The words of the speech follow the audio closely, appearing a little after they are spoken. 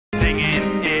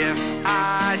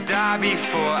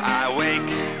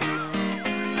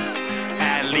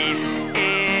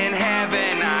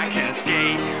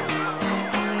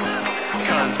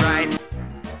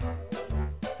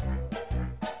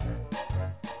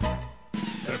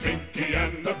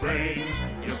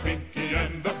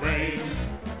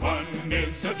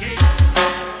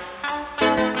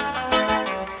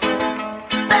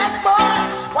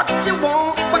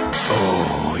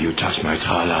ist mein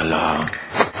Tralala.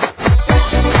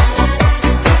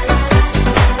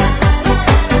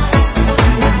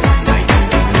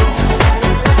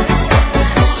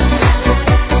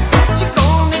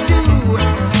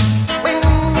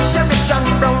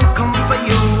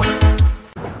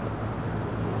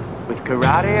 With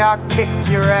karate, I'll kick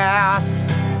your ass.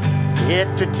 Hit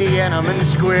to Tiananmen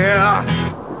Square.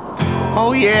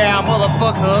 Oh yeah,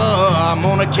 motherfucker, I'm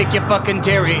gonna kick your fucking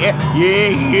Terry.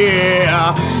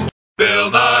 Yeah.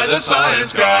 Bill Nye the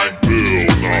Science Guy. Bill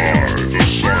Nye the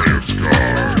Science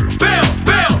Guy.